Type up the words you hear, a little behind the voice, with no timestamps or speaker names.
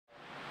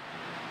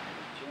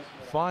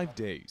5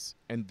 days,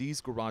 and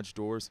these garage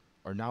doors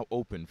are now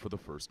open for the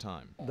first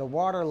time. The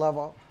water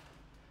level,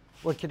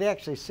 we could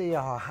actually see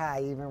how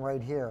high, even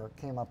right here,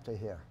 came up to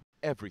here.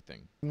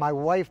 Everything. My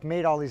wife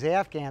made all these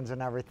Afghans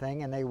and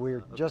everything, and they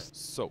were just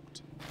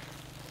soaked.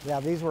 Yeah,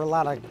 these were a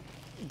lot of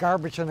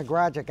garbage in the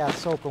garage that got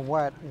soaking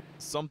wet.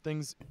 Some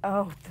things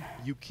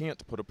you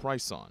can't put a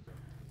price on.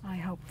 I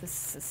hope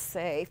this is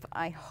safe.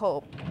 I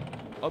hope.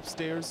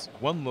 Upstairs,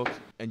 one look,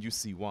 and you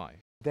see why.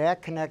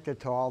 That connected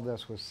to all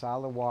this was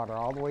solid water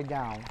all the way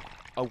down.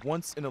 A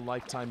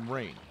once-in-a-lifetime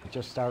rain. It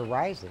just started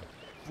rising.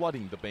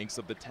 Flooding the banks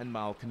of the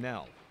 10-mile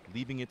canal,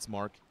 leaving its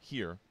mark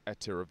here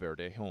at Terra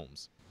Verde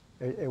Homes.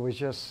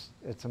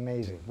 It's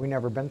amazing. We've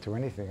never been through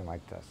anything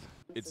like this.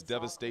 It's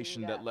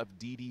devastation that left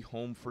Dee Dee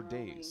home for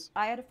days.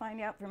 I had to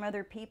find out from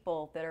other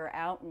people that are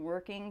out and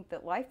working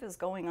that life is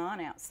going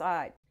on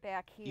outside.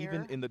 Back here.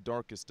 Even in the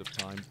darkest of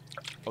times,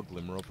 a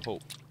glimmer of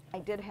hope. I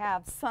did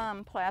have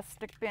some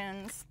plastic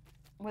bins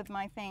with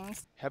my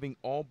things. Having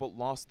all but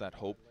lost that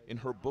hope in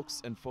her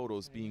books and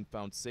photos being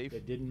found safe.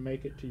 It didn't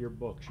make it to your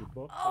books. Your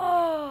books.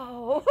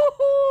 Oh!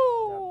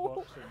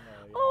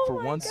 Oh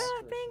for my once,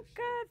 God, thank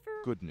God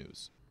for good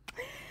news.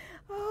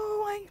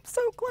 Oh, I'm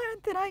so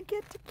glad that I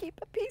get to keep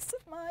a piece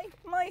of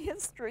my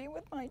history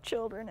with my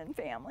children and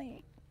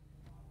family.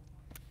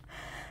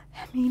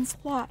 That means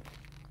a lot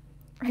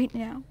right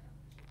now.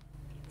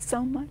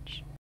 So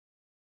much.